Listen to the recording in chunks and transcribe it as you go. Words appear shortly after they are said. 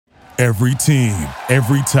Every team,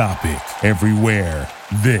 every topic, everywhere.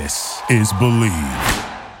 This is Believe.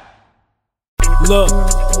 Look,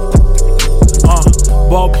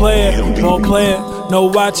 ball player, no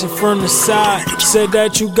watching from the side. Said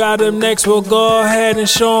that you got him next, well go ahead and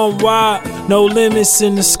show him why. No limits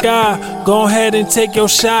in the sky, go ahead and take your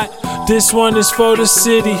shot. This one is for the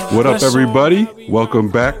city. What up, everybody? Welcome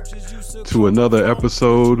back to another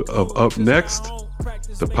episode of Up Next,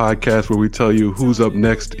 the podcast where we tell you who's up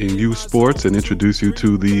next in youth sports and introduce you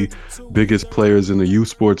to the biggest players in the youth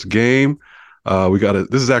sports game.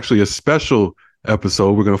 This is actually a special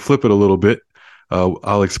episode. We're going to flip it a little bit.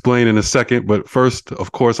 I'll explain in a second, but first,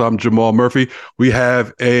 of course, I'm Jamal Murphy. We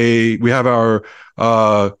have our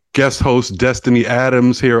guest host Destiny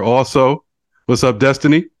Adams here also. What's up,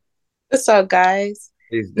 Destiny? What's up, guys?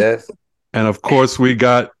 Peace, Des. And of course, we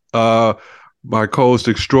got my co-host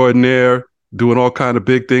extraordinaire doing all kind of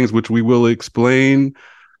big things, which we will explain.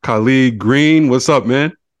 Khalid Green, what's up,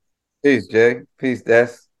 man? Peace, Jay. Peace, Des.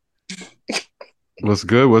 What's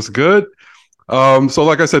good? So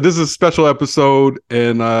like I said, this is a special episode,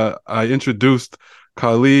 and I introduced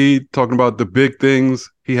Khalid talking about the big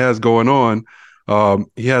things he has going on.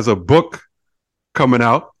 He has a book coming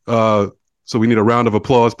out, so we need a round of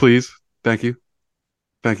applause, please. Thank you.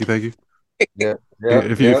 Yeah.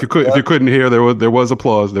 If you couldn't hear, there was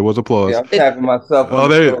applause. Yeah, I'm tapping myself.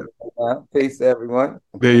 Peace to everyone.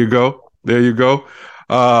 There you go.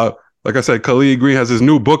 Like I said, Khalid Green has his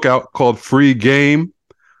new book out called Free Game: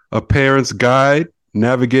 A Parent's Guide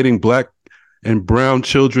Navigating Black and Brown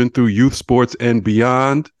Children Through Youth Sports and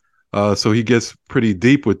Beyond. So he gets pretty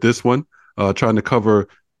deep with this one, trying to cover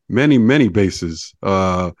many bases in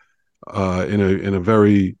a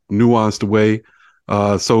very nuanced way.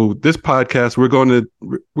 So this podcast, we're going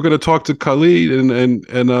to talk to Khalid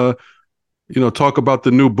and talk about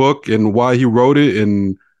the new book and why he wrote it,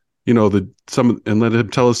 and and let him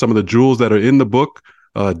tell us some of the jewels that are in the book.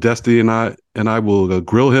 Destiny and I will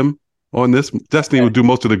grill him on this. Destiny will do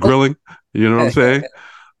most of the grilling. You know what I'm saying?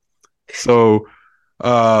 So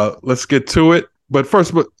let's get to it. But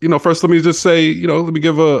first, let me just say, let me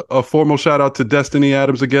give a formal shout out to Destiny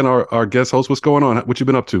Adams again, our guest host. What's going on? What you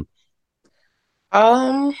been up to?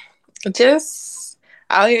 Just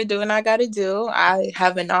out here doing what I gotta do. I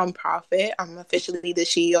have a nonprofit. I'm officially the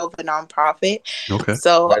CEO of a nonprofit. Okay.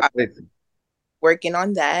 So I'm working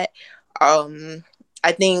on that. I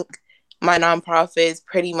think my nonprofit is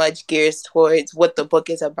pretty much geared towards what the book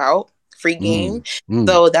is about, Free Game.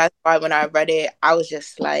 So that's why when I read it, I was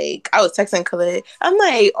just like, I was texting Khalid. I'm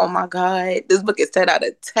like, oh my God, this book is 10 out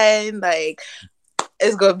of 10. Like,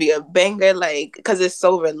 it's going to be a banger, like, because it's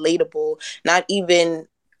so relatable.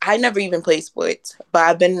 I never even played sports, but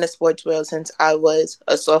I've been in the sports world since I was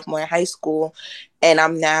a sophomore in high school, and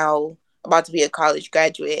I'm now about to be a college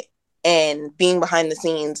graduate. And being behind the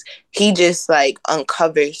scenes, he just, like,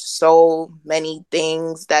 uncovers so many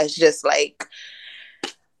things that's just, like,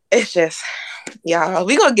 it's just, yeah,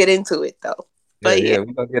 we're going to get into it, though. But yeah, we're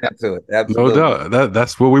going to get into it. Absolutely. No doubt.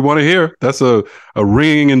 That's what we want to hear. That's a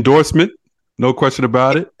ringing endorsement. No question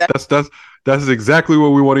about it. That's exactly what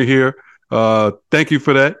we want to hear. Thank you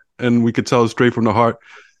for that. And we could tell it straight from the heart.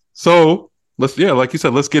 So like you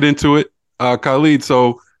said, let's get into it. Khalid,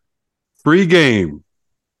 so Free Game,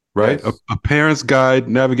 right? Yes. A parent's guide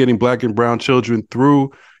navigating Black and brown children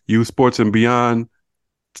through youth sports and beyond.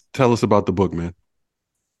 Tell us about the book, man.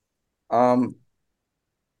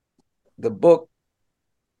 The book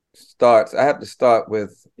starts, I have to start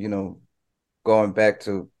with, going back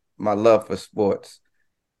to my love for sports.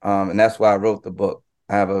 And that's why I wrote the book.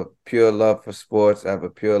 I have a pure love for sports. I have a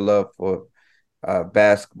pure love for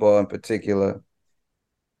basketball in particular.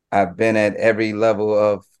 I've been at every level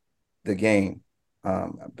of the game.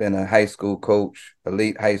 I've been a high school coach,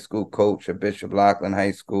 elite high school coach at Bishop Loughlin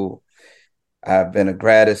High School. I've been a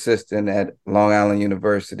grad assistant at Long Island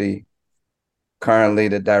University, currently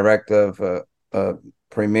the director of a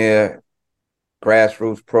premier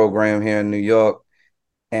grassroots program here in New York.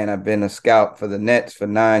 And I've been a scout for the Nets for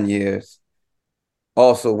 9 years.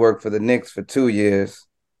 Also worked for the Knicks for 2 years,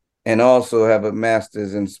 and also have a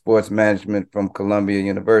master's in sports management from Columbia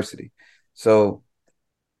University. So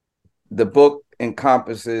the book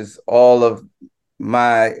encompasses all of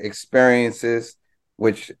my experiences,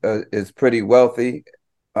 which is pretty wealthy,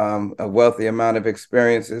 a wealthy amount of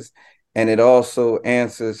experiences. And it also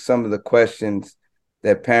answers some of the questions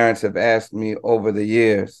that parents have asked me over the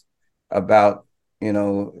years about,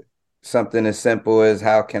 something as simple as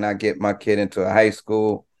how can I get my kid into a high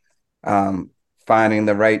school, finding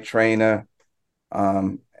the right trainer.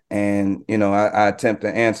 I attempt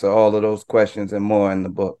to answer all of those questions and more in the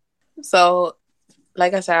book. So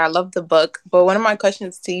like I said, I love the book, but one of my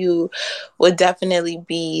questions to you would definitely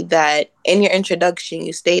be that in your introduction,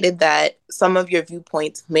 you stated that some of your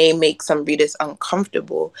viewpoints may make some readers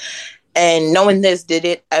uncomfortable. And knowing this, did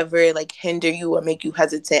it ever like hinder you or make you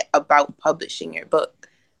hesitant about publishing your book?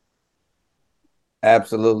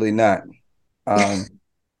 Absolutely not.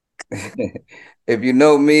 If you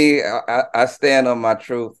know me, I stand on my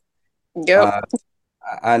truth. Yep.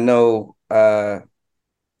 I know,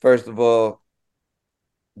 first of all,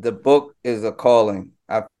 the book is a calling.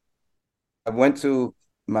 I went to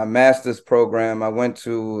my master's program. I went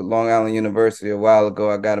to Long Island University a while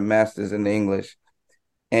ago. I got a master's in English,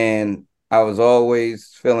 and I was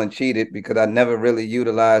always feeling cheated because I never really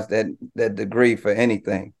utilized that degree for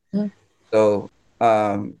anything. Mm-hmm. So,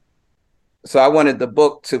 so I wanted the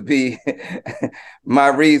book to be my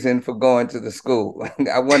reason for going to the school.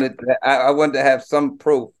 I wanted to have some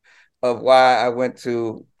proof of why I went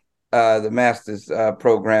to the master's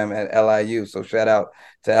program at LIU. So shout out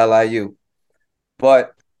to LIU.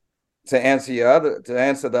 But to answer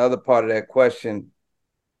the other part of that question,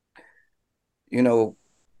 you know,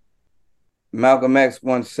 Malcolm X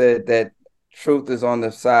once said that truth is on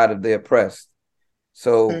the side of the oppressed.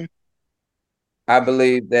 So I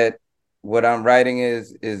believe that what I'm writing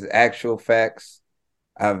is actual facts.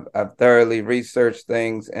 I've thoroughly researched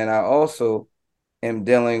things, and I also am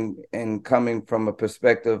dealing and coming from a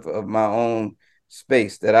perspective of my own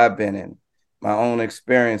space that I've been in, my own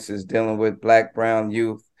experiences dealing with Black, brown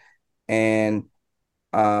youth, and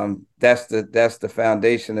that's the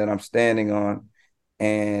foundation that I'm standing on.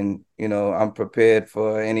 And I'm prepared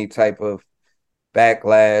for any type of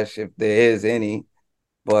backlash if there is any,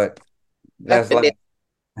 but that's life.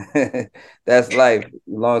 That's life. As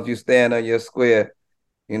long as you stand on your square,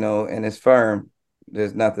 and it's firm,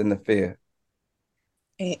 there's nothing to fear.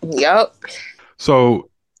 Yep. So,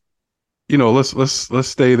 let's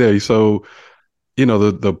stay there. So,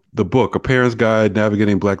 the book, A Parent's Guide,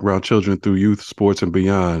 Navigating Black Brown Children Through Youth, Sports, and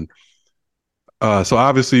Beyond. So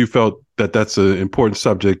obviously you felt that that's an important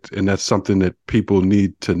subject and that's something that people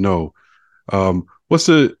need to know. Why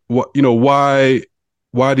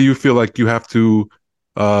do you feel like you have to,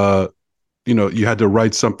 you had to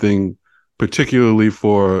write something particularly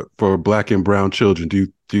for Black and brown children? Do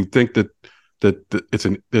you think that there's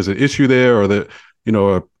an issue there, or that,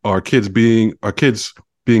 are kids being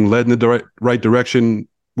led in the right direction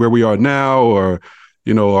where we are now, or,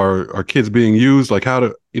 are kids being used? Like, how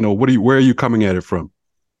to, where are you coming at it from?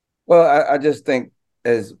 Well, I just think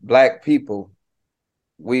as Black people,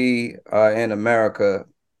 we are in America,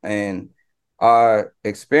 and our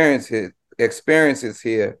experiences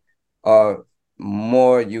here are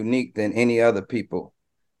more unique than any other people.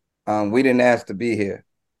 We didn't ask to be here.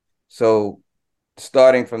 So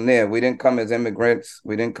starting from there, we didn't come as immigrants.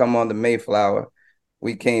 We didn't come on the Mayflower.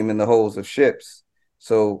 We came in the holds of ships.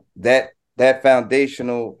 So that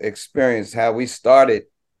foundational experience, how we started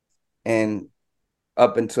and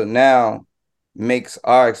up until now, makes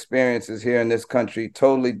our experiences here in this country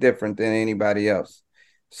totally different than anybody else.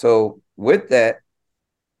 So with that,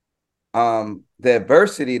 the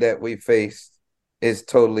adversity that we faced is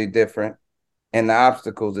totally different, and the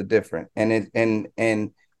obstacles are different.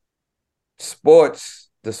 And sports,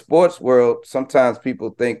 the sports world, sometimes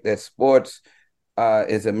people think that sports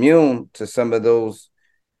is immune to some of those,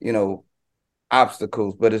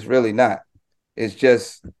 obstacles, but it's really not. It's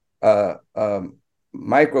just a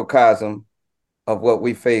microcosm of what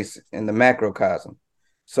we face in the macrocosm.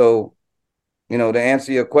 So, to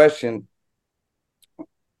answer your question,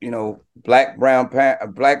 Black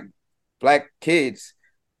kids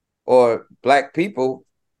or Black people,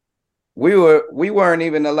 we weren't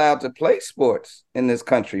even allowed to play sports in this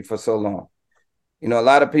country for so long. A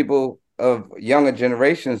lot of people of younger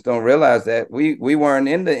generations don't realize that we weren't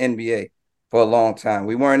in the NBA for a long time.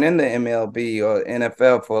 We weren't in the MLB or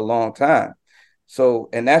NFL for a long time. So,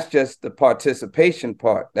 and that's just the participation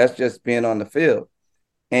part. That's just being on the field.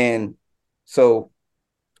 And so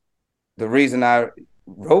the reason I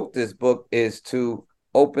wrote this book is to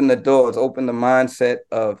open the doors, open the mindset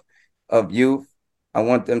of youth. I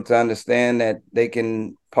want them to understand that they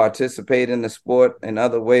can participate in the sport in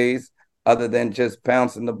other ways other than just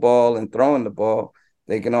bouncing the ball and throwing the ball.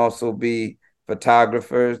 They can also be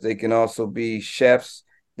photographers. They can also be chefs.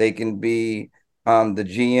 They can be the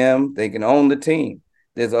GM. They can own the team.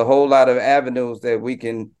 There's a whole lot of avenues that we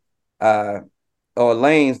can, or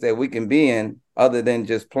lanes that we can be in other than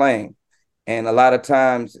just playing. And a lot of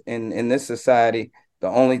times in this society, the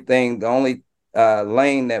only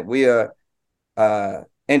lane that we are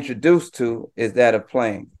introduced to is that of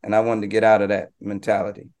playing. And I wanted to get out of that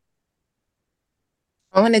mentality.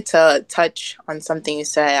 I wanted to touch on something you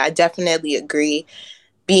said. I definitely agree.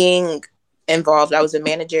 Being involved, I was a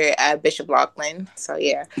manager at Bishop Loughlin. So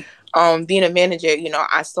yeah. Being a manager,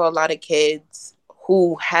 I saw a lot of kids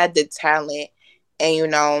who had the talent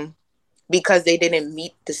and because they didn't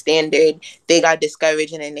meet the standard, they got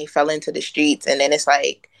discouraged and then they fell into the streets. And then it's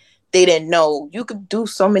like they didn't know you could do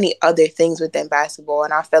so many other things within basketball.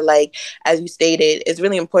 And I feel like, as you stated, it's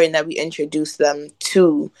really important that we introduce them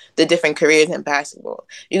to the different careers in basketball.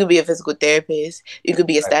 You could be a physical therapist, you could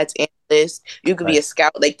be a stats analyst, you could be a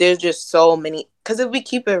scout. Like, there's just so many. Because if we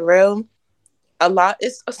keep it real,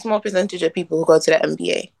 it's a small percentage of people who go to the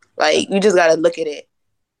NBA. Like, you just got to look at it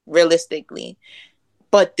realistically.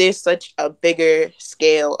 But there's such a bigger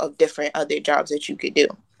scale of different other jobs that you could do.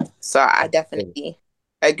 So I definitely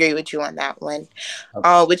agree with you on that one.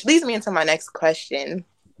 Which leads me into my next question.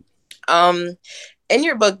 In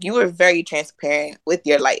your book, you were very transparent with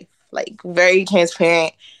your life, like very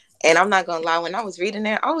transparent. And I'm not gonna lie, when I was reading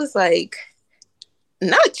it, I was like,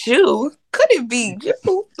 not you. Could it be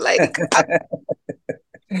you? Like,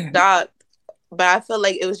 but I feel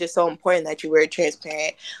like it was just so important that you were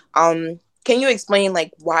transparent. Can you explain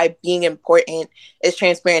like why being important is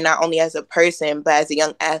transparent not only as a person but as a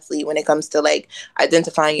young athlete when it comes to like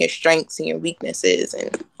identifying your strengths and your weaknesses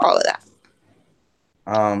and all of that?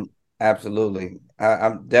 Absolutely.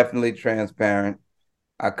 I'm definitely transparent.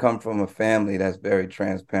 I come from a family that's very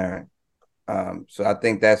transparent. So I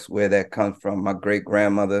think that's where that comes from. My great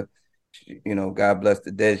grandmother, God bless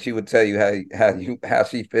the dead, she would tell you how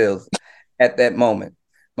she feels at that moment.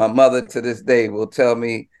 My mother to this day will tell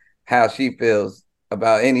me how she feels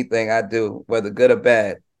about anything I do, whether good or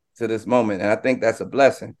bad, to this moment. And I think that's a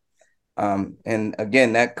blessing. And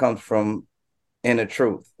again, that comes from inner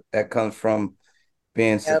truth. That comes from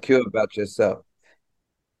being secure about yourself.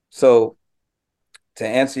 So to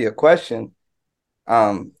answer your question,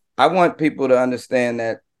 I want people to understand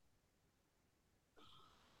that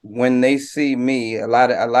when they see me, a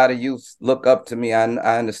lot of youth look up to me.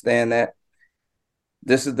 I understand that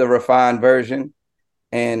this is the refined version,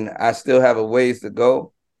 and I still have a ways to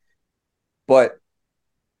go. But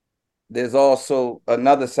there's also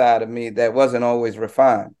another side of me that wasn't always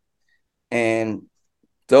refined. And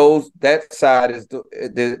that side is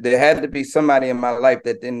there had to be somebody in my life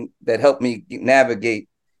that helped me navigate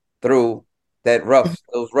through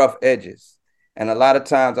those rough edges. And a lot of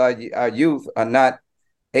times our youth are not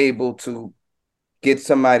able to get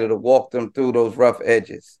somebody to walk them through those rough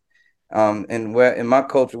edges. And where in my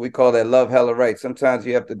culture, we call that love, hell, or right. Sometimes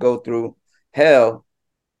you have to go through hell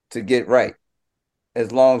to get right,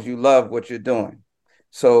 as long as you love what you're doing.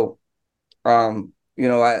 So,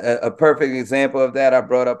 a perfect example of that I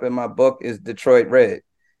brought up in my book is Detroit Red.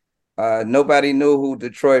 Nobody knew who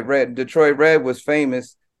Detroit Red was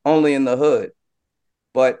famous only in the hood.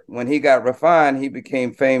 But when he got refined, he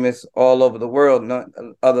became famous all over the world,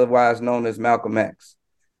 otherwise known as Malcolm X.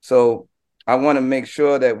 So I want to make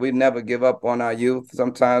sure that we never give up on our youth.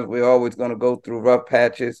 Sometimes we're always going to go through rough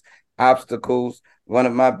patches, obstacles. One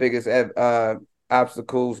of my biggest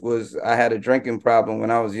obstacles was I had a drinking problem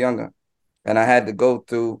when I was younger, and I had to go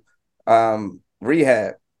through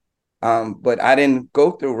rehab. But I didn't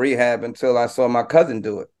go through rehab until I saw my cousin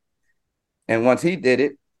do it. And once he did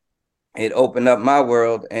it, it opened up my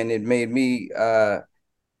world, and it made me have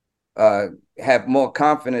more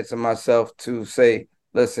confidence in myself to say,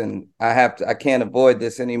 listen, I can't avoid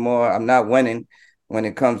this anymore. I'm not winning when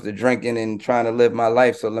it comes to drinking and trying to live my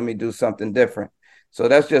life. So let me do something different. So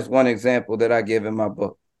that's just one example that I give in my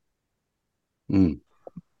book.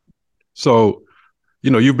 So,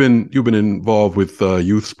 you've been involved with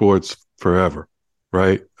youth sports forever,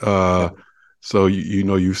 right? So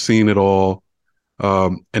you've seen it all.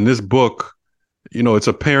 And this book, it's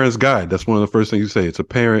a parent's guide. That's one of the first things you say. It's a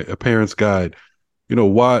parent's guide.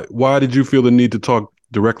 Why did you feel the need to talk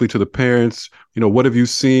directly to the parents? What have you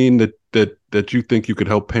seen that you think you could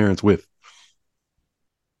help parents with?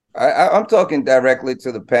 I'm talking directly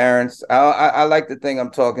to the parents. I like to think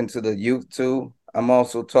I'm talking to the youth too. I'm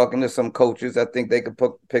also talking to some coaches. I think they could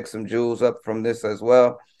pick some jewels up from this as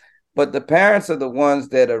well. But the parents are the ones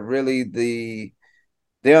that are really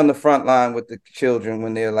they're on the front line with the children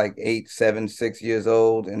when they're like 8, 7, 6 years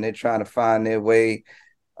old, and they're trying to find their way.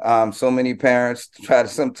 So many parents try to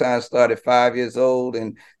sometimes start at 5 years old,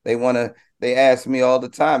 and they ask me all the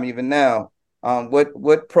time, even now,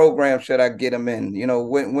 what program should I get him in?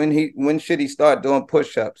 When should he start doing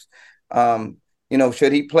push-ups?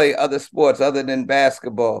 Should he play other sports other than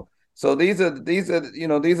basketball? So these are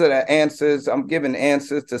the answers. I'm giving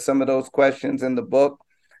answers to some of those questions in the book.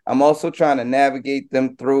 I'm also trying to navigate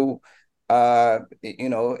them through you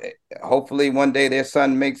know, hopefully one day their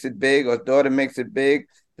son makes it big or daughter makes it big,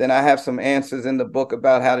 then I have some answers in the book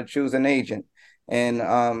about how to choose an agent. And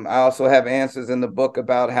I also have answers in the book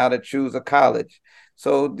about how to choose a college.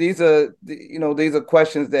 So these are, you know, these are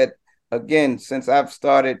questions that, again, since I've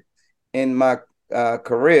started in my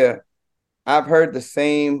career, I've heard the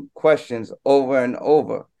same questions over and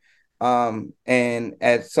over. And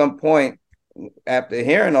at some point, after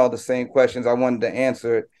hearing all the same questions, I wanted to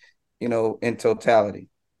answer it, you know, in totality.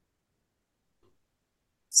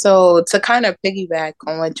 So to kind of piggyback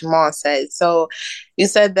on what Jamal said, so you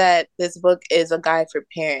said that this book is a guide for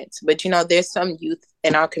parents, but you know, there's some youth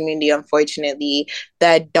in our community, unfortunately,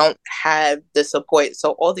 that don't have the support.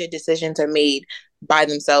 So all their decisions are made by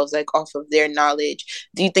themselves, like off of their knowledge.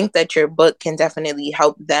 Do you think that your book can definitely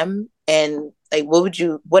help them? And like,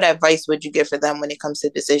 what advice would you give for them when it comes to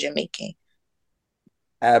decision making?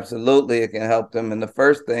 Absolutely, it can help them. And the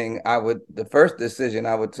first decision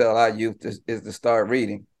I would tell our youth is to start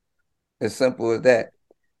reading. As simple as that.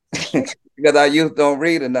 Because our youth don't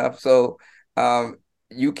read enough. So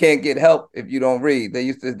you can't get help if you don't read.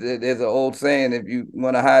 There's an old saying, if you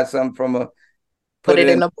want to hide something from put it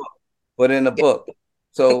in a book. Put it in a book.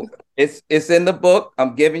 So it's in the book.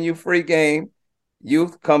 I'm giving you free game.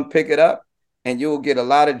 Youth, come pick it up, and you will get a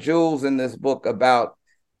lot of jewels in this book about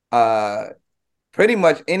pretty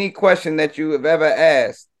much any question that you have ever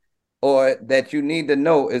asked or that you need to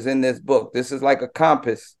know is in this book. This is like a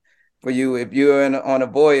compass for you. If you're on a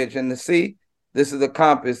voyage in the sea, this is a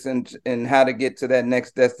compass in how to get to that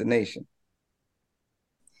next destination.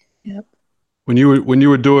 Yep. When you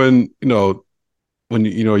were doing, you know, when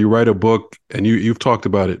you write a book, and you've talked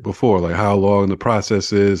about it before, like how long the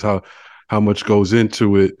process is, how much goes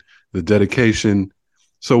into it, the dedication.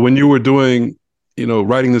 So when you were doing, you know,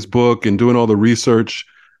 writing this book and doing all the research,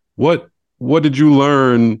 what did you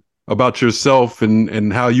learn about yourself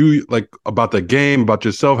and how you, like, about the game, about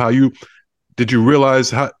yourself, did you realize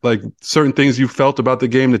how, like, certain things you felt about the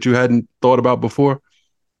game that you hadn't thought about before?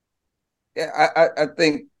 Yeah, I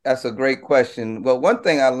think that's a great question. Well, one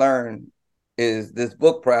thing I learned is this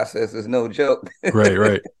book process is no joke.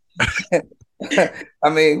 Right. I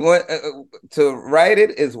mean, to write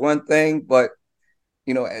it is one thing, but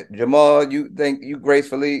you know, Jamal, you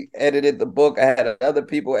gracefully edited the book. I had other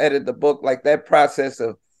people edit the book. Like that process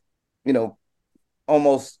of, you know,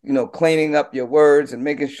 almost, you know, cleaning up your words and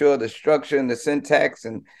making sure the structure and the syntax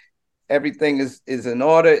and everything is in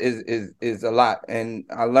order is a lot. And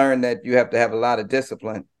I learned that you have to have a lot of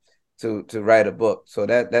discipline to write a book. So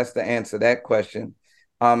that's the answer to that question.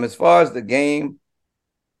 As far as the game,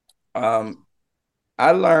 I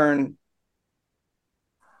learned,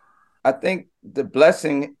 I think the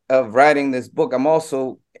blessing of writing this book, I'm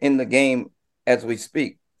also in the game as we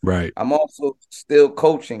speak. Right. I'm also still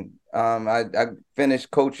coaching. I finished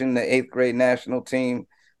coaching the 8th grade national team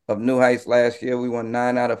of New Heights last year. We won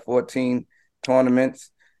 9 out of 14 tournaments.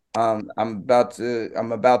 I'm about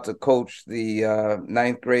to coach the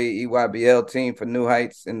 9th grade EYBL team for New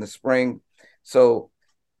Heights in the spring. So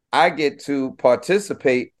I get to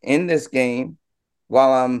participate in this game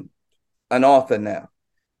while I'm an author now.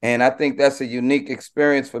 And I think that's a unique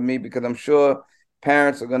experience for me because I'm sure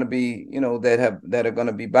parents are going to be, you know, that are going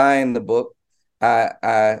to be buying the book.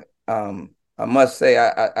 I must say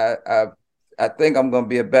I think I'm going to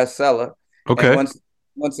be a bestseller. Okay. And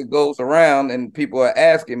once it goes around and people are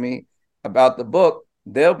asking me about the book,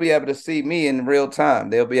 they'll be able to see me in real time.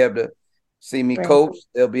 They'll be able to see me coach.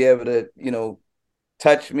 They'll be able to, you know,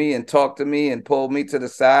 touch me and talk to me and pull me to the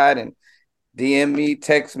side and DM me,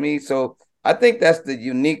 text me. So I think that's the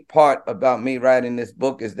unique part about me writing this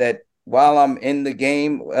book is that while I'm in the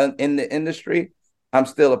game, in the industry, I'm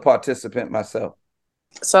still a participant myself.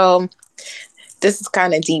 So this is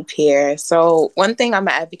kind of deep here. So one thing I'm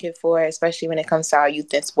an advocate for, especially when it comes to our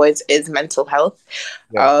youth in sports, is mental health.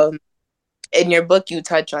 Yeah. In your book, you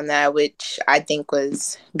touch on that, which I think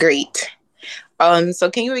was great. So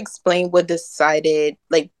can you explain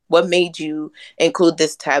what made you include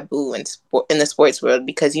this taboo in the sports world?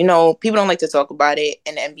 Because, you know, people don't like to talk about it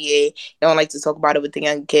in the NBA. They don't like to talk about it with the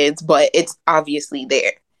young kids, but it's obviously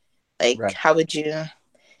there. Like, right. How would you? Yeah.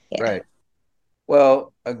 Right.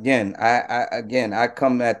 Well, again, I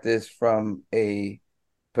come at this from a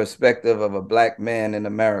perspective of a Black man in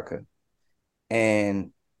America.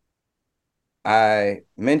 And I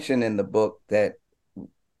mentioned in the book that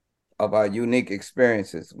of our unique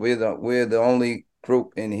experiences. We're the only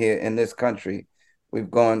group in here in this country. We've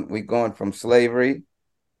gone from slavery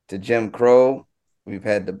to Jim Crow. We've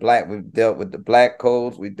dealt with the Black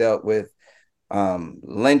codes. We dealt with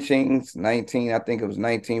lynchings, I think it was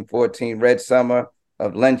 1914, Red Summer,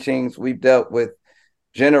 of lynchings. We've dealt with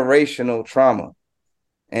generational trauma,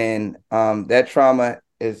 and that trauma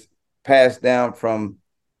is passed down from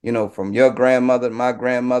your grandmother, my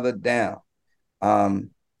grandmother down.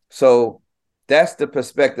 So that's the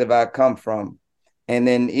perspective I come from. And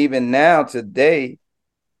then even now today,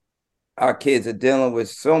 our kids are dealing with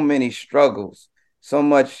so many struggles, so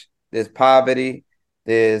much. There's poverty,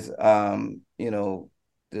 there's the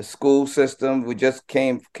school system. We just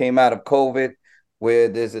came out of COVID, where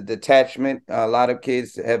there's a detachment. A lot of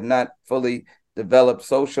kids have not fully developed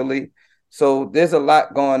socially. So there's a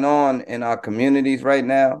lot going on in our communities right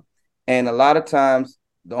now. And a lot of times,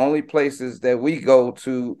 the only places that we go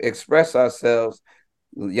to express ourselves,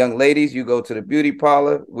 young ladies, you go to the beauty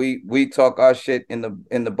parlor, we talk our shit in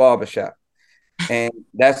the barbershop. And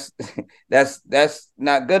that's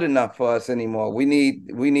not good enough for us anymore. We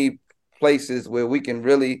need places where we can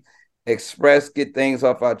really express, get things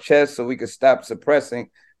off our chest, so we can stop suppressing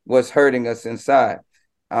what's hurting us inside.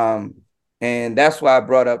 And that's why I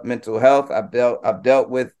brought up mental health. I've dealt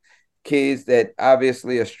with kids that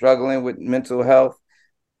obviously are struggling with mental health,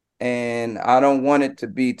 and I don't want it to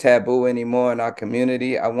be taboo anymore in our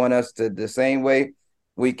community. I want us to, the same way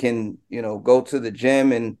we can, go to the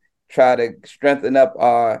gym and try to strengthen up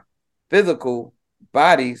our physical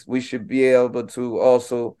bodies, we should be able to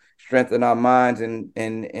also strengthen our minds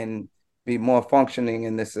and be more functioning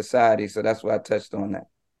in this society. So that's why I touched on that.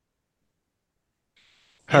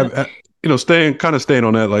 Staying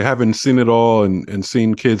on that, like having seen it all and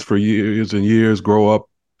seen kids for years and years grow up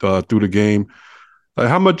through the game. Like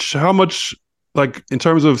how much, like in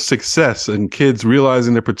terms of success and kids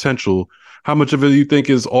realizing their potential, how much of it you think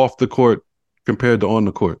is off the court compared to on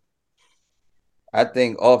the court? I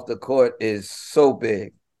think off the court is so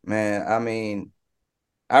big, man. I mean,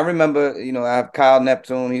 I remember, I have Kyle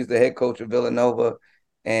Neptune. He's the head coach of Villanova,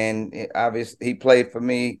 and obviously he played for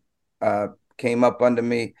me, came up under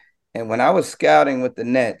me. And when I was scouting with the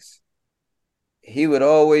Nets, he would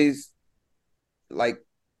always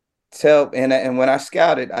tell, and when I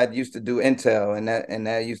scouted, I used to do intel, and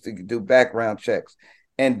I used to do background checks.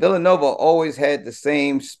 And Villanova always had the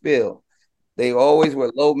same spill. They always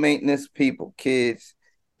were low maintenance kids.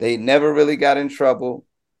 They never really got in trouble,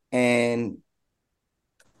 and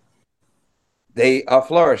they are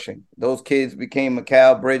flourishing. Those kids became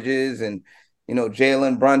Mikal Bridges and,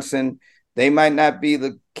 Jalen Brunson. They might not be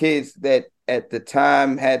the kids that at the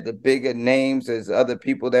time had the bigger names as other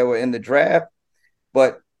people that were in the draft,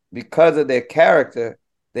 but because of their character,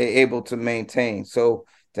 they're able to maintain. So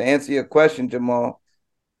to answer your question, Jamal,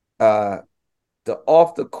 the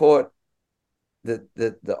off the court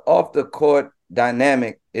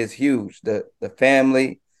dynamic is huge. The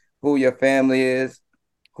family, who your family is,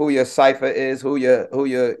 who your cipher is, who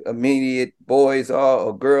your immediate boys are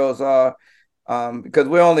or girls are, because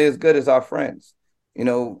we're only as good as our friends.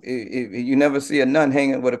 You never see a nun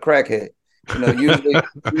hanging with a crackhead.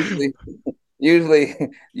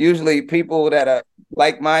 Usually people that are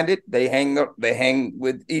like-minded, they hang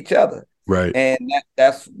with each other. Right. And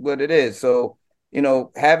that's what it is. So,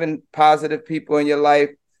 having positive people in your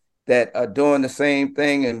life that are doing the same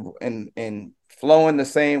thing and flowing the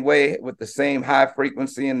same way with the same high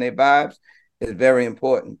frequency in their vibes is very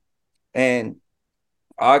important. And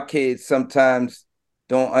our kids sometimes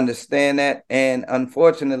don't understand that. And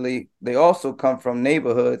unfortunately, they also come from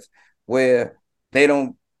neighborhoods where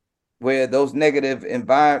those negative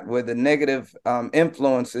where the negative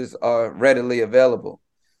influences are readily available.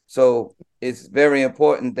 So it's very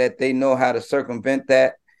important that they know how to circumvent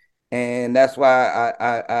that. And that's why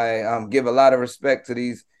I give a lot of respect to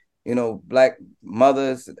these, Black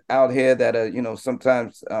mothers out here that are,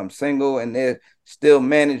 sometimes single, and they're still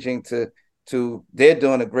managing they're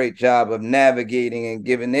doing a great job of navigating and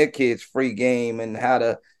giving their kids free game and how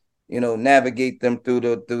to, navigate them through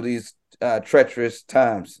these treacherous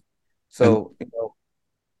times. So,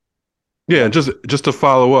 yeah, just to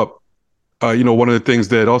follow up, one of the things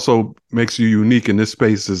that also makes you unique in this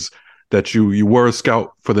space is that you were a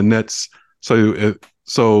scout for the Nets. So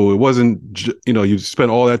it wasn't, you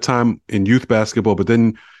spent all that time in youth basketball, but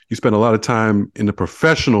then you spent a lot of time in the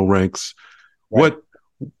professional ranks. Right.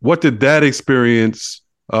 What did that experience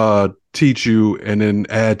teach you and then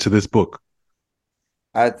add to this book?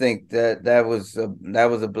 I think that was a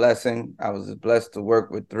blessing. I was blessed to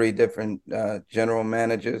work with 3 different general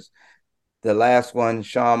managers. The last one,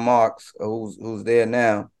 Sean Marks, who's there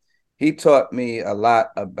now, he taught me a lot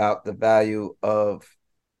about the value of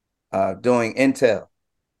doing intel.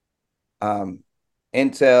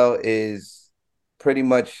 Intel is pretty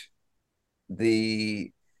much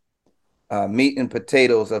the meat and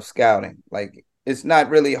potatoes of scouting. Like, it's not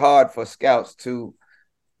really hard for scouts to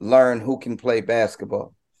learn who can play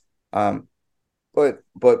basketball. But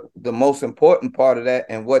the most important part of that,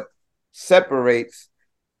 and what separates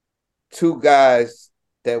two guys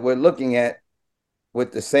that we're looking at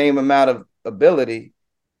with the same amount of ability,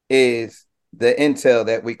 is the intel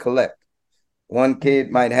that we collect. One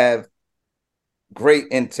kid might have great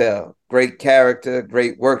intel, great character,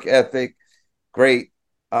 great work ethic, great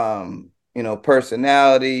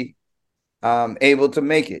personality, able to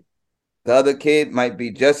make it. The other kid might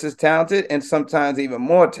be just as talented and sometimes even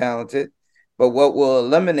more talented, but what will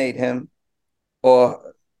eliminate him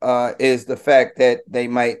is the fact that they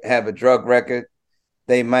might have a drug record,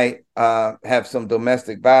 they might have some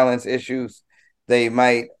domestic violence issues, they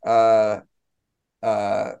might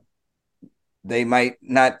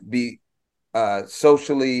not be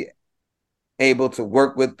socially able to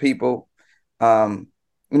work with people.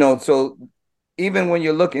 So even when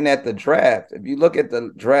you're looking at the draft, if you look at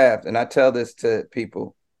the draft, and I tell this to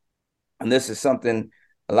people, and this is something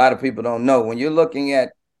a lot of people don't know, when you're looking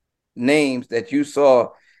at names that you saw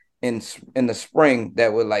in the spring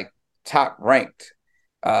that were like top ranked,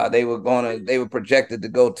 they were projected to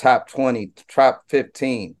go top 20, top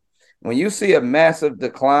 15. When you see a massive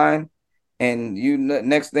decline, and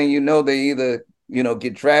next thing you know, they either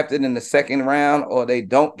get drafted in the second round or they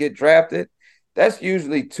don't get drafted, that's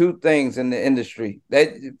usually two things in the industry.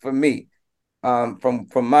 That, for me, from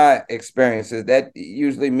my experiences, that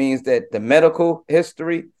usually means that the medical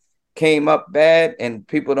history came up bad and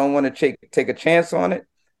people don't want to take a chance on it,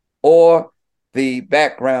 or the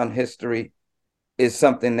background history is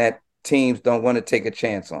something that teams don't want to take a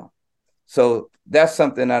chance on. So that's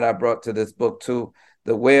something that I brought to this book too,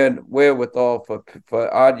 the wherewithal for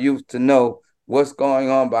our youth to know what's going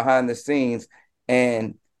on behind the scenes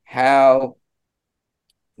and how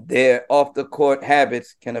their off the court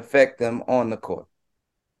habits can affect them on the court.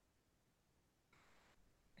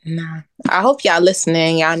 Nah, I hope y'all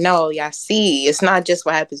listening. Y'all know, y'all see, it's not just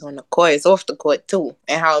what happens on the court, it's off the court too,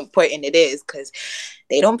 and how important it is, because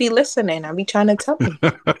they don't be listening. I be trying to tell them.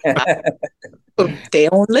 They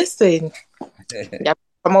don't listen. Y'all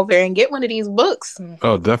come over here and get one of these books.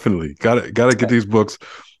 Oh, definitely. Gotta get these books.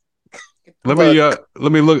 Let me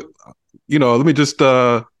look, let me just,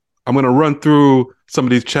 I'm going to run through some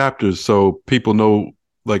of these chapters so people know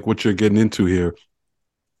like what you're getting into here.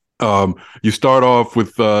 You start off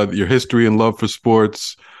with your history and love for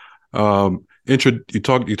sports. You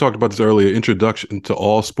talked about this earlier, introduction to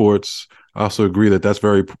all sports. I also agree that that's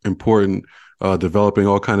very important, developing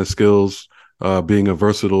all kind of skills, being a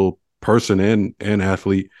versatile person and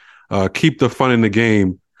athlete. Keep the fun in the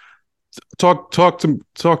game. Talk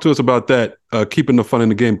to us about that, keeping the fun in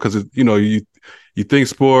the game, because you think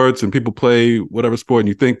sports and people play whatever sport and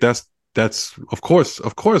you think that's of course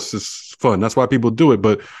it's fun. That's why people do it.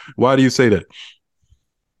 But why do you say that?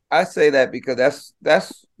 I say that because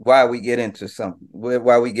that's why we get into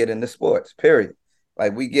why we get into sports, period.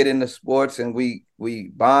 Like, we get into sports and we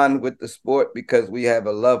bond with the sport because we have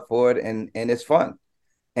a love for it, and it's fun.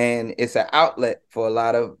 And it's an outlet for a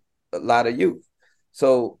lot of youth.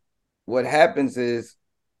 So what happens is,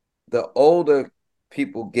 the older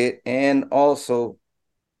people get, and also,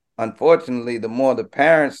 unfortunately, the more the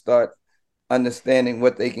parents start understanding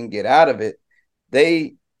what they can get out of it,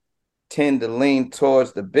 they tend to lean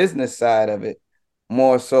towards the business side of it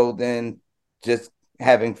more so than just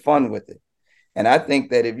having fun with it. And I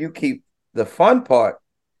think that if you keep the fun part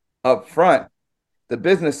up front, the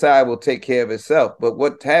business side will take care of itself. But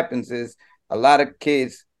what happens is, a lot of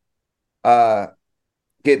kids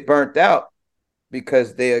get burnt out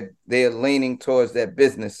because they're leaning towards that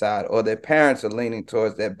business side, or their parents are leaning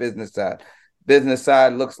towards that business side. Business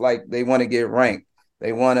side looks like they want to get ranked.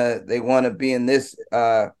 They want to be in this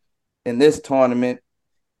tournament,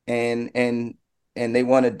 and they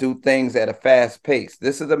want to do things at a fast pace.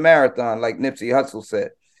 This is a marathon, like Nipsey Hussle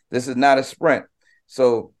said. This is not a sprint.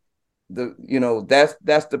 So that's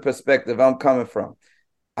the perspective I'm coming from.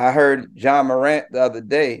 I heard John Morant the other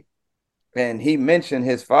day, and he mentioned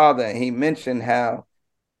his father, and he mentioned how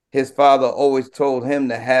his father always told him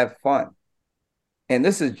to have fun. And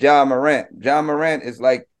this is John Morant. John Morant is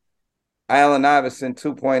like Allen Iverson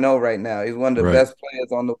 2.0 right now. He's one of the best players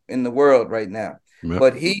in the world right now. Yep.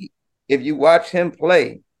 But if you watch him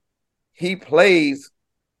play, he plays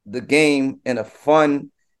the game in a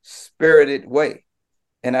fun, spirited way.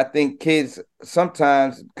 And I think kids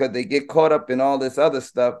sometimes, because they get caught up in all this other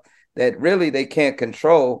stuff that really they can't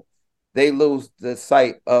control, they lose the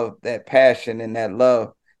sight of that passion and that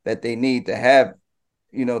love that they need to have,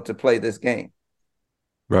 to play this game.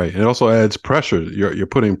 Right. It also adds pressure. You're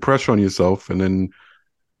putting pressure on yourself, and then,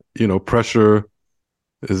 pressure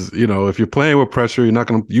is, if you're playing with pressure, you're not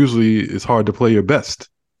going to, usually it's hard to play your best,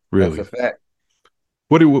 really. That's a fact.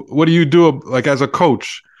 What do you do, like, as a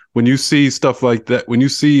coach, when you see stuff like that, when you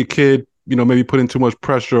see a kid, maybe putting too much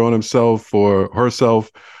pressure on himself or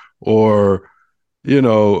herself, or,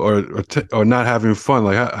 or not having fun?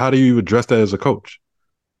 Like, how do you address that as a coach?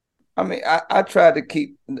 I mean, I try to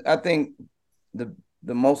keep, I think the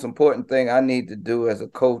most important thing I need to do as a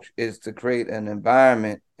coach is to create an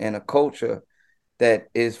environment and a culture that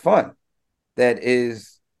is fun, that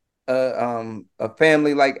is a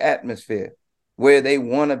family-like atmosphere where they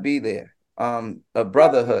want to be there, a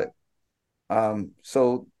brotherhood.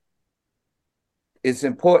 So it's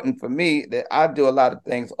important for me that I do a lot of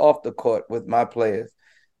things off the court with my players.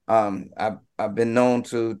 I've been known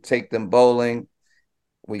to take them bowling.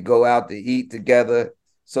 We go out to eat together.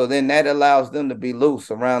 So then that allows them to be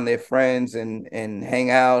loose around their friends and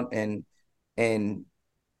hang out and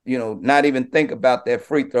not even think about that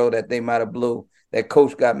free throw that they might have blew that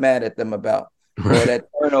coach got mad at them about, or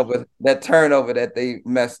that turnover that they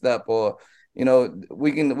messed up, or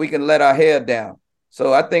we can let our hair down.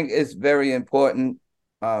 So I think it's very important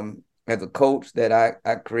as a coach that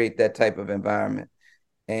I create that type of environment,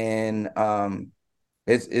 and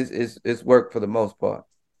it's worked for the most part.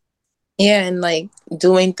 Yeah, and like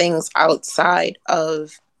doing things outside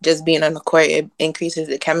of just being on the court, it increases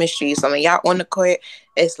the chemistry. So when y'all on the court,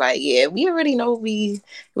 it's like, yeah, we already know we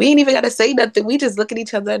ain't even gotta say nothing. We just look at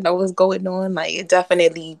each other, know what's going on. Like it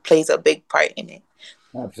definitely plays a big part in it.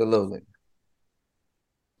 Absolutely.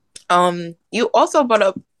 You also brought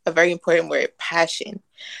up a very important word, passion.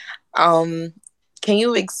 Can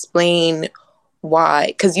you explain why?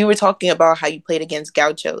 Because you were talking about how you played against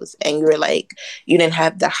Gauchos and you were like, you didn't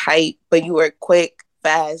have the height, but you were quick,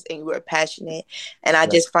 fast, and you were passionate. And I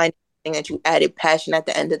just find that you added passion at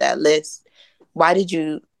the end of that list. Why did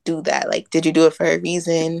you do that? Like, did you do it for a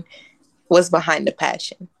reason? What's behind the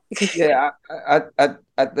passion? Yeah,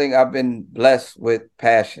 I think I've been blessed with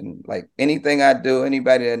passion. Like anything I do,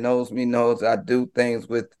 anybody that knows me knows I do things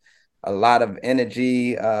with a lot of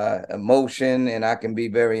energy, emotion, and I can be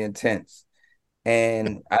very intense.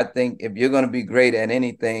 And I think if you're going to be great at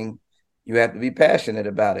anything, you have to be passionate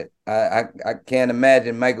about it. I can't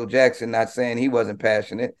imagine Michael Jackson not saying he wasn't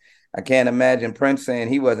passionate. I can't imagine Prince saying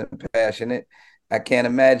he wasn't passionate. I can't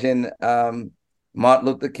imagine Martin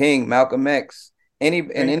Luther King, Malcolm X.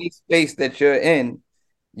 In any space that you're in,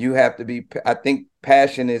 you have to be. I think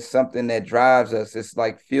passion is something that drives us. It's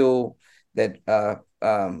like fuel that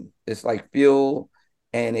it's like fuel,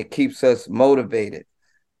 and it keeps us motivated.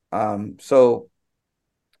 So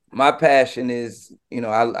my passion is,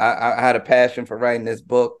 I had a passion for writing this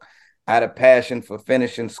book. I had a passion for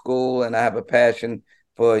finishing school, and I have a passion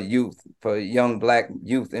for youth, for young Black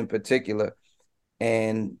youth in particular.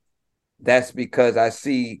 And that's because I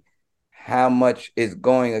see how much is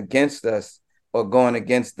going against us or going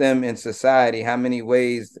against them in society, how many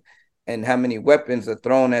ways and how many weapons are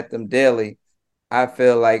thrown at them daily. I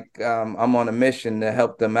feel like I'm on a mission to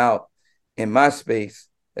help them out in my space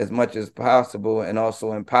as much as possible and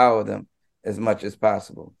also empower them as much as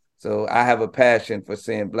possible. So I have a passion for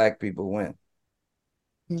seeing Black people win.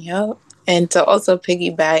 Yep. And to also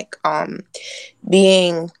piggyback,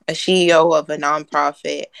 being a CEO of a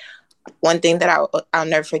nonprofit, one thing that I'll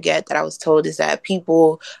never forget that I was told is that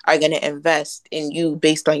people are going to invest in you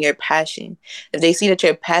based on your passion. If they see that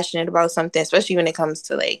you're passionate about something, especially when it comes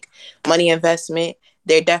to like money investment,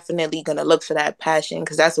 they're definitely going to look for that passion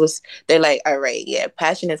because that's what's, they're like, all right, yeah,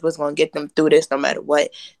 passion is what's going to get them through this no matter what.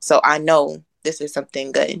 So I know this is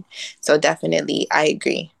something good. So definitely I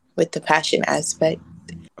agree with the passion aspect.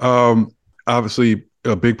 Obviously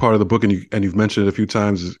a big part of the book, and you've mentioned it a few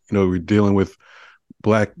times, is, we're dealing with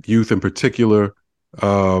Black youth in particular,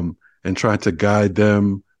 and trying to guide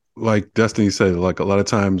them. Like Destiny said, like a lot of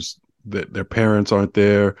times that their parents aren't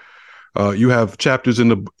there. You have chapters in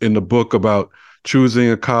the book about choosing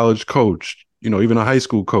a college coach, even a high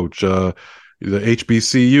school coach, the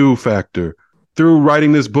HBCU factor. Through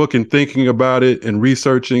writing this book and thinking about it and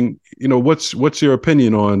researching, what's your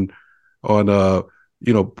opinion on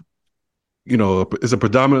it's a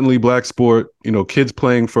predominantly Black sport, kids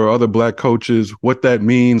playing for other Black coaches, what that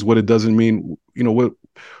means, what it doesn't mean, what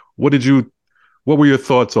were your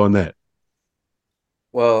thoughts on that?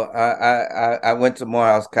 Well, I went to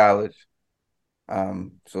Morehouse College.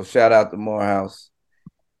 So shout out to Morehouse.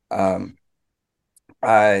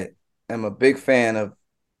 I am a big fan of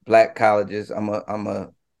Black colleges. I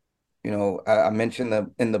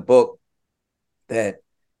mentioned in the book that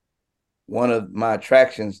one of my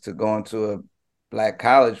attractions to going to a Black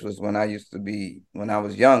college was when I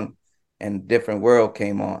was young and Different World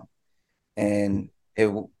came on. And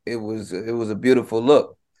it was a beautiful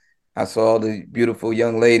look. I saw the beautiful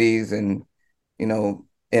young ladies, and in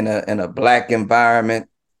a Black environment,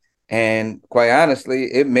 and quite honestly,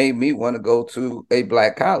 it made me want to go to a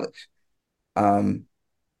Black college.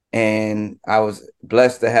 And I was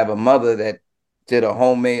blessed to have a mother that did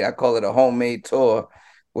I call it a homemade tour,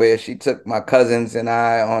 where she took my cousins and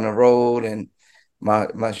I on the road. And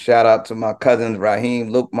my shout out to my cousins Raheem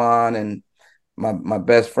Lukman and my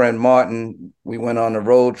best friend Martin. We went on a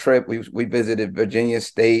road trip. We visited Virginia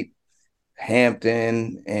State,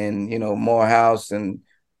 Hampton, and Morehouse, and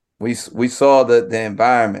we saw the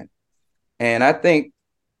environment. And I think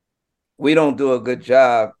we don't do a good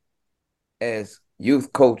job as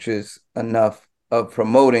youth coaches enough of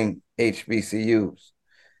promoting HBCUs.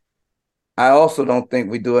 I also don't think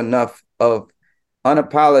we do enough of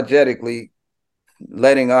unapologetically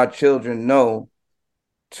letting our children know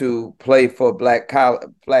to play for Black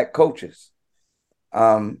coaches.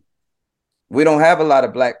 We don't have a lot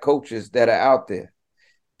of Black coaches that are out there.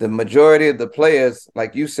 The majority of the players,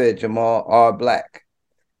 like you said, Jamal, are Black.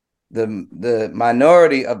 The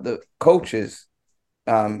minority of the coaches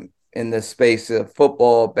in the space of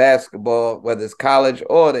football, basketball, whether it's college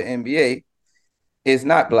or the NBA, is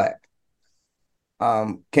not Black.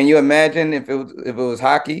 Can you imagine if it was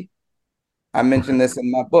hockey? I mentioned this in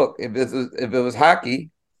my book. If it was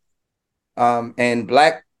hockey, and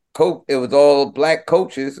Black coach, it was all Black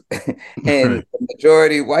coaches, and Right. the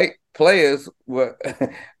majority white players were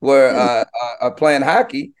playing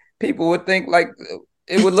hockey, people would think like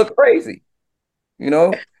it would look crazy,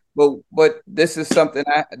 But this is something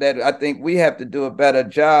that I think we have to do a better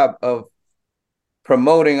job of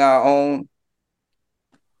promoting our own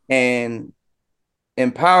and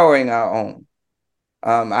empowering our own.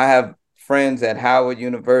 I have friends at Howard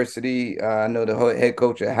University. I know the head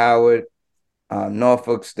coach at Howard,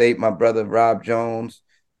 Norfolk State, my brother Rob Jones.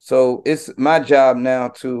 So it's my job now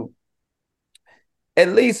to at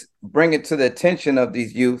least bring it to the attention of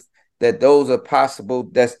these youth that those are possible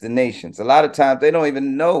destinations. A lot of times they don't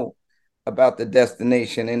even know about the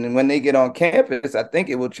destination. And when they get on campus, I think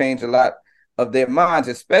it will change a lot of their minds,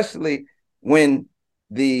 especially when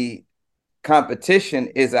the competition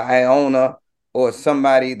is a Iona or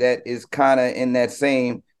somebody that is kind of in that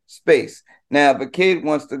same space. Now, if a kid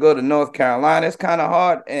wants to go to North Carolina, it's kind of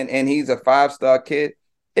hard, and he's a 5-star kid,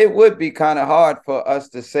 it would be kind of hard for us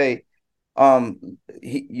to say,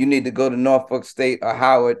 you need to go to Norfolk State or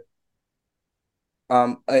Howard,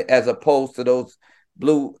 as opposed to those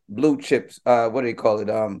blue chips, what do you call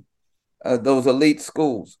it? Those elite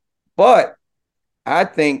schools. But I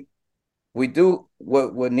think we do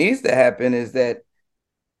what needs to happen is that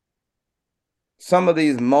some of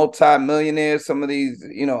these multi-millionaires, some of these,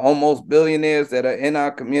 almost billionaires that are in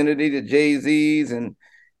our community, the Jay-Z's and,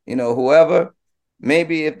 whoever,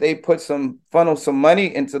 maybe if they funnel some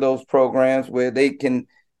money into those programs where they can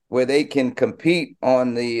compete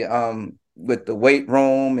on the with the weight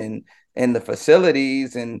room and the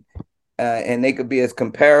facilities, and they could be as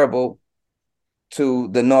comparable to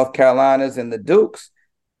the North Carolinas and the Dukes,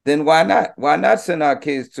 then why not? Why not send our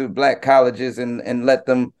kids to Black colleges and let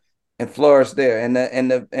them and flourish there?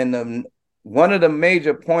 And one of the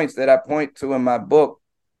major points that I point to in my book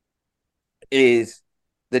is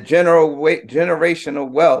the generational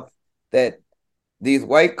wealth that these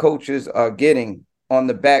white coaches are getting on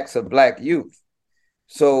the backs of Black youth.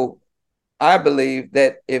 So I believe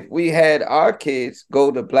that if we had our kids go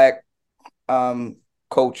to Black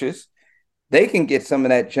coaches, they can get some of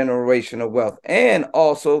that generational wealth, and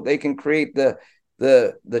also they can create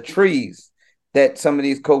the trees that some of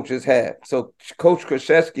these coaches have. So Coach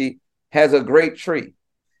Krzyzewski has a great tree.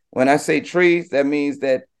 When I say trees, that means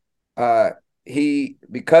that he,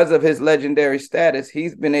 because of his legendary status,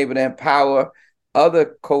 he's been able to empower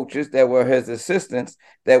other coaches that were his assistants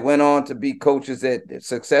that went on to be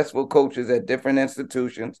successful coaches at different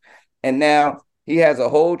institutions. And now he has a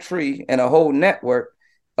whole tree and a whole network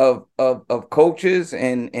of coaches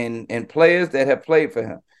and players that have played for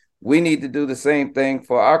him. We need to do the same thing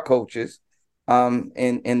for our coaches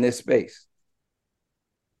in this space.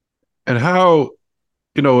 And how,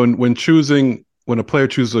 when a player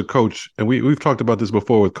chooses a coach, and we've talked about this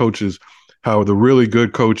before with coaches, how the really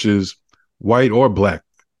good coaches, white or Black,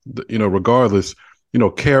 regardless,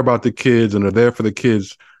 care about the kids and are there for the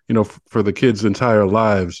kids, for the kids' entire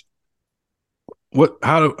lives.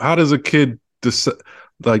 How does a kid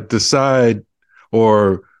decide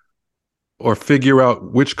or figure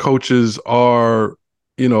out which coaches are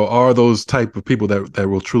those type of people that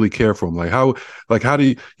will truly care for them? How do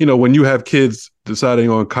you, when you have kids deciding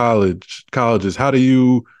on colleges, how do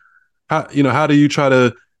you try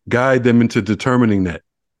to guide them into determining that?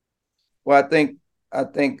 Well, I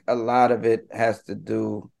think a lot of it has to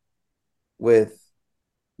do with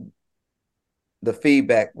the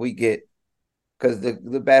feedback we get, because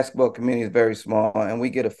the basketball community is very small, and we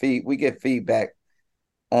get feedback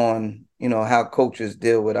on, you know, how coaches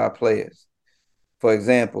deal with our players. For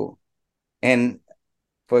example, in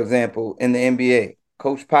the NBA,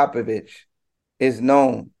 Coach Popovich is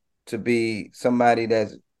known to be somebody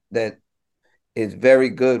that is very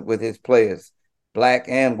good with his players, black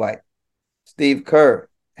and white. Steve Kerr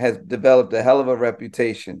has developed a hell of a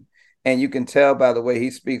reputation, and you can tell by the way he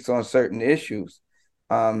speaks on certain issues.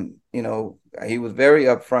 You know, he was very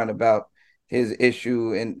upfront about his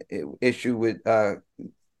issue with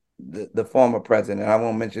the former president. I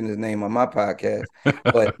won't mention his name on my podcast,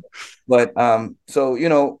 but so, you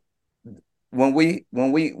know, when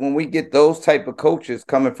we get those type of coaches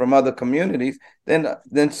coming from other communities,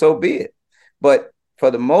 then so be it. But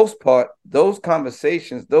for the most part, those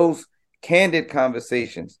candid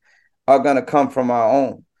conversations are going to come from our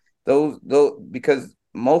own. Those because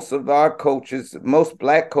most of our coaches, most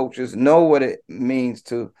black coaches, know what it means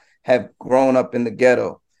to have grown up in the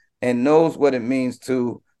ghetto and knows what it means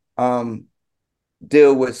to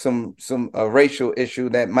deal with some racial issue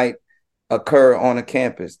that might occur on a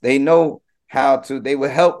campus. They know how to. They will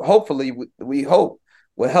help. Hopefully, we hope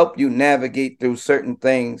will help you navigate through certain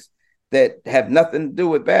things that have nothing to do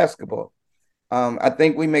with basketball. I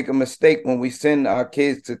think we make a mistake when we send our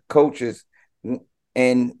kids to coaches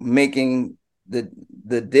and making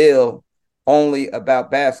the deal only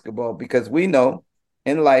about basketball, because we know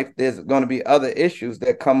in life there's going to be other issues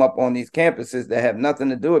that come up on these campuses that have nothing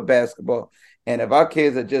to do with basketball. And if our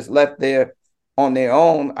kids are just left there on their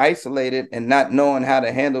own, isolated, and not knowing how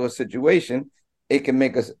to handle a situation, it can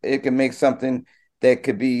make something that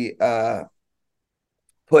could be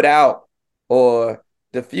put out or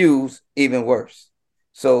diffuse even worse.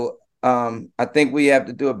 So I think we have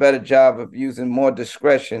to do a better job of using more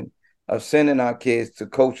discretion of sending our kids to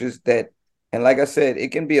coaches that, and like I said,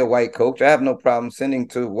 it can be a white coach. I have no problem sending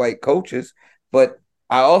to white coaches, but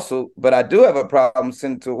I do have a problem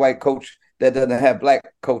sending to a white coach that doesn't have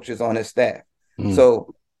black coaches on his staff.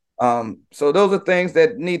 So those are things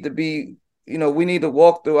that need to be, you know, we need to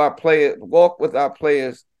walk with our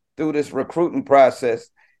players through this recruiting process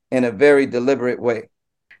in a very deliberate way.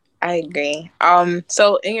 I agree.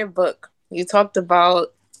 So in your book, you talked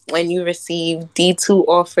about when you received D2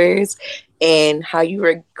 offers and how you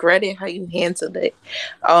regretted how you handled it.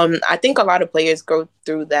 I think a lot of players go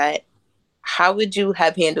through that. How would you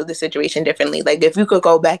have handled the situation differently? Like, if you could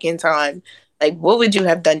go back in time, like, what would you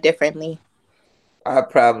have done differently? I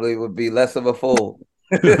probably would be less of a fool.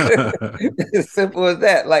 As simple as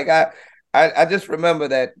that. Like I just remember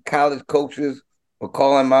that college coaches were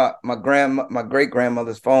calling my great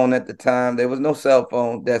grandmother's phone at the time. There was no cell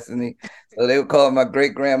phone, Destiny, so they were calling my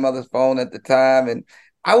great grandmother's phone at the time, and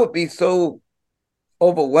I would be so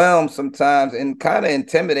overwhelmed sometimes and kind of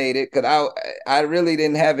intimidated because I really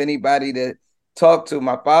didn't have anybody to talk to.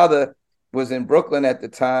 My father was in Brooklyn at the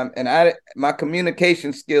time, and my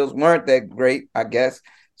communication skills weren't that great, I guess.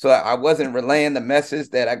 So I wasn't relaying the message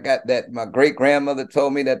that I got, that my great grandmother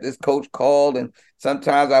told me that this coach called, and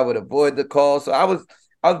sometimes I would avoid the call. So I was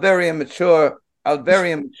very immature. I was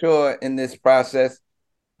very immature in this process,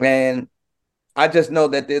 and I just know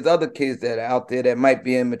that there's other kids that are out there that might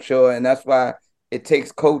be immature, and that's why it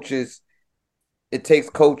takes coaches. It takes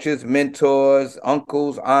coaches, mentors,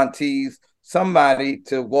 uncles, aunties, somebody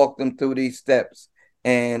to walk them through these steps.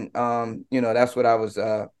 And you know, that's what I was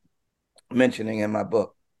mentioning in my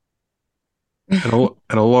book. And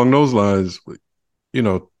along those lines, you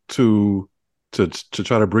know, to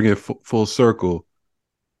try to bring it full circle,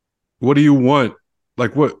 what do you want?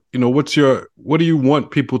 Like, what do you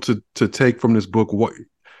want people to take from this book? What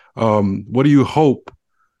do you hope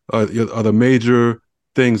are the major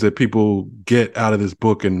things that people get out of this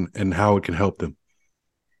book and how it can help them?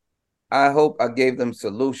 I hope I gave them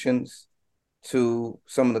solutions to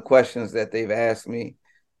some of the questions that they've asked me.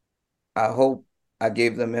 I hope I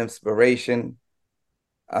gave them inspiration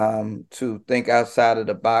to think outside of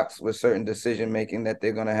the box with certain decision making that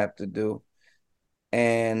they're going to have to do.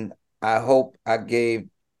 And I hope I gave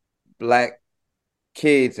Black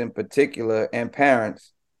kids in particular and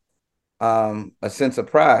parents a sense of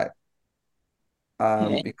pride,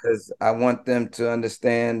 because I want them to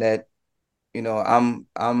understand that, you know, I'm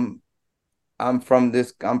from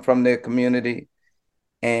their community,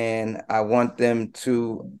 and I want them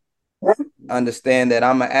to understand that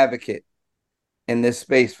I'm an advocate in this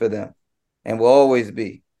space for them and will always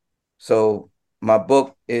be. So my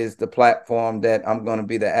book is the platform that I'm going to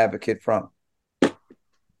be the advocate from.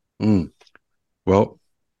 Mm. Well,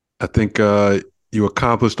 I think you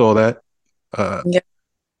accomplished all that. Yeah.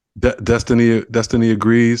 Destiny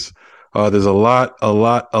agrees. There's a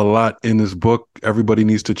lot in this book. Everybody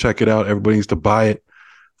needs to check it out. Everybody needs to buy it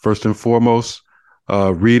first and foremost.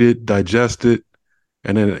 Read it, digest it,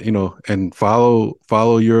 and then and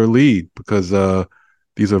follow your lead, because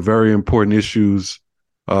these are very important issues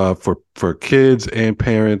for kids and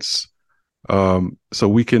parents. So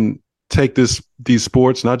we can take these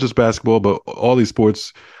sports, not just basketball, but all these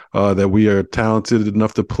sports that we are talented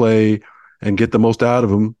enough to play, and get the most out of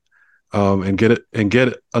them, and get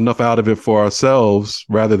enough out of it for ourselves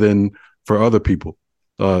rather than for other people,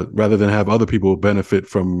 rather than have other people benefit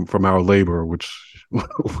from our labor, which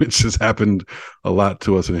has happened a lot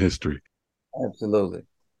to us in history. Absolutely.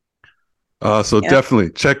 So definitely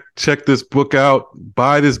check this book out.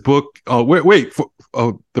 Buy this book.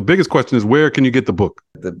 The biggest question is, where can you get the book?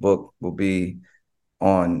 The book will be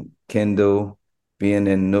on Kindle, being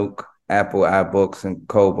in Nook, Apple iBooks, and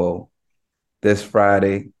Kobo this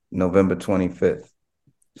Friday, November 25th.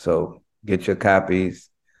 So get your copies.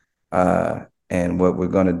 And what we're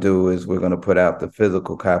going to do is we're going to put out the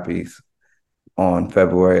physical copies on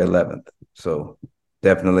February 11th. So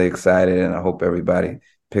definitely excited, and I hope everybody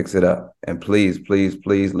picks it up. And please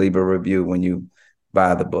leave a review when you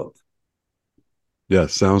buy the book.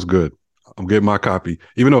 Yes, sounds good. I'm getting my copy,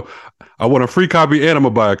 even though I want a free copy and I'm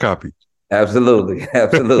gonna buy a copy. Absolutely.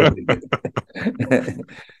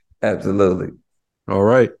 Absolutely. All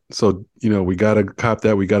right. So, we gotta cop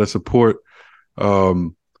that. We gotta support.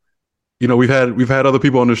 We've had other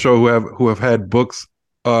people on the show who have had books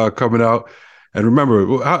coming out. And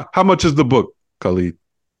remember, how much is the book, Khalid?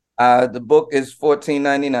 The book is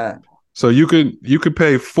 $14.99. So you could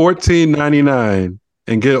pay $14.99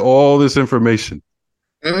 and get all this information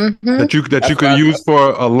that you could use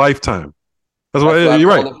for a lifetime. That's why you're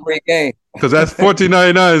right. Free game. Because that's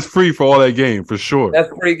 $14.99 is free for all that game, for sure. That's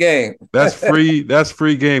free game. That's free. That's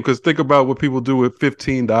free game. Because think about what people do with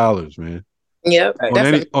 $15, man. Yep.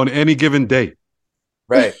 On any given day.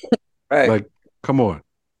 Right. Like, come on.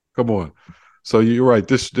 So you're right.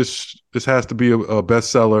 This has to be a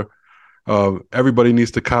bestseller. Everybody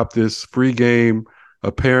needs to cop this. Free Game,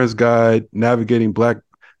 A Parent's Guide, Navigating Black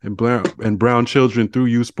and Brown Children Through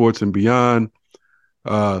Youth Sports and Beyond.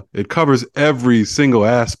 It covers every single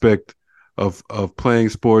aspect of playing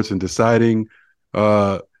sports and deciding,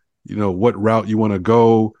 what route you want to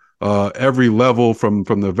go. Every level from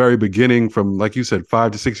the very beginning, from, like you said,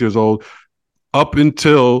 5 to 6 years old, up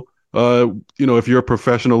until if you're a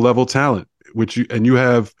professional level talent, which you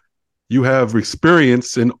have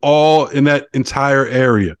experience in that entire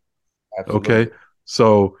area. Absolutely. Okay,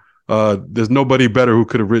 so there's nobody better who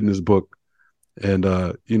could have written this book, and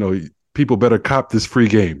people better cop this Free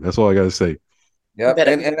Game. That's all I got to say. Yeah,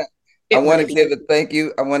 and I want to give a thank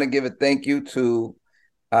you. I want to give a thank you to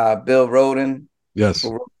Bill Rhoden. Yes,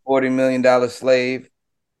 for $40 Million Slave.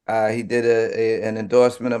 He did an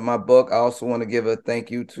endorsement of my book. I also want to give a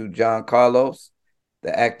thank you to John Carlos,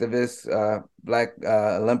 the activist, Black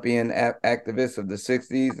Olympian activist of the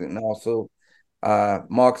 60s, and also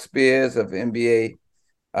Mark Spears of NBA,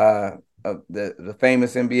 of the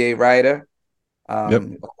famous NBA writer,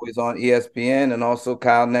 always on ESPN, and also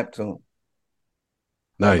Kyle Neptune.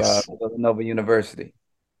 Nice. Of Villanova University.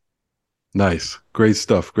 Nice. Great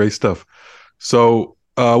stuff. So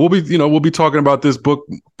we'll be talking about this book,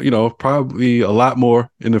 probably a lot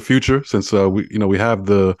more in the future, since we have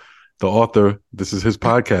the author. This is his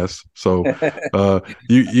podcast, so our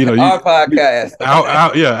podcast,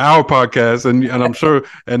 our podcast, and I'm sure,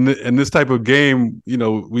 and this type of game,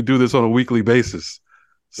 we do this on a weekly basis,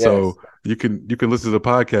 so you can listen to the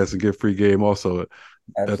podcast and get Free Game also.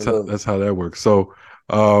 Absolutely. That's how that works. So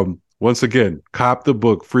once again, cop the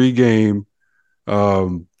book, Free Game.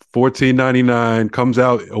 $14.99, comes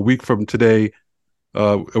out a week from today.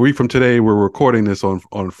 We're recording this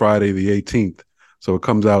on Friday the 18th, so it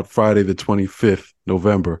comes out Friday the 25th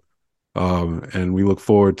November, and we look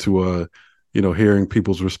forward to hearing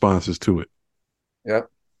people's responses to it. Yep.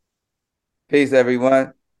 Peace,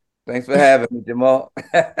 everyone. Thanks for having me, Jamal.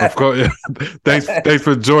 Of course, yeah. Thanks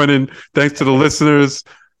for joining. Thanks to the listeners.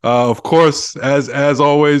 Of course, as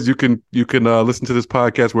always, you can listen to this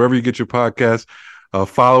podcast wherever you get your podcast.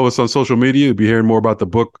 Follow us on social media. You'll be hearing more about the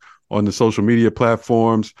book on the social media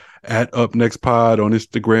platforms, at UpNextPod on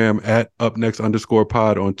Instagram, at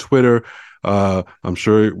UpNext_pod on Twitter. I'm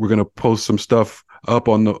sure we're going to post some stuff up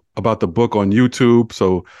about the book on YouTube.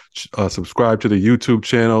 So subscribe to the YouTube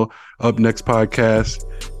channel, Up Next Podcast,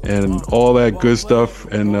 and all that good stuff.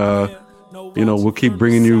 And we'll keep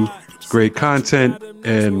bringing you great content,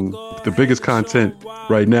 and the biggest content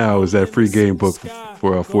right now is that free game book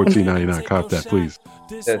for $14.99. Cop that, please.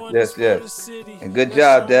 Yes. And good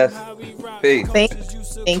job, Des. Peace.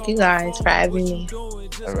 Thank you guys for having me.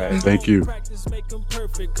 All right. Thank you.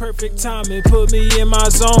 Perfect timing, put me in my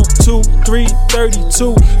zone. 2, 3,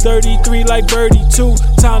 32, 33 like Birdie 2.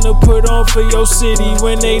 Time to put on for your city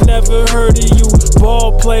when they never heard of you.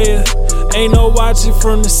 Ball player, ain't no watching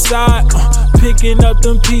from the side. Picking up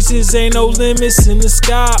them pieces, ain't no limits in the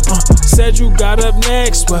sky. Said you got up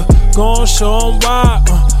next, well, gon' show 'em why.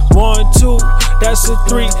 1, 2, that's a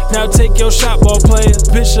 3. Now take your shot, ball player.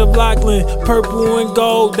 Bishop Lachlan, purple and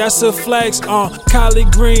gold, that's a flex.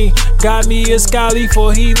 Collard Green, got me a Scally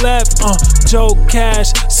before he left. Joe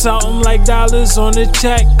Cash, something like dollars on the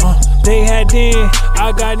check. They had then,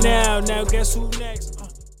 I got now. Now guess who next?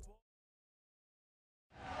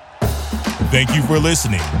 Thank you for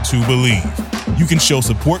listening to Believe. You can show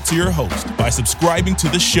support to your host by subscribing to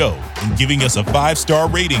the show and giving us a 5-star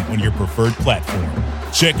rating on your preferred platform.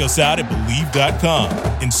 Check us out at Believe.com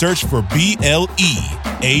and search for BLEAV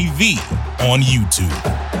on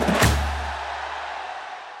YouTube.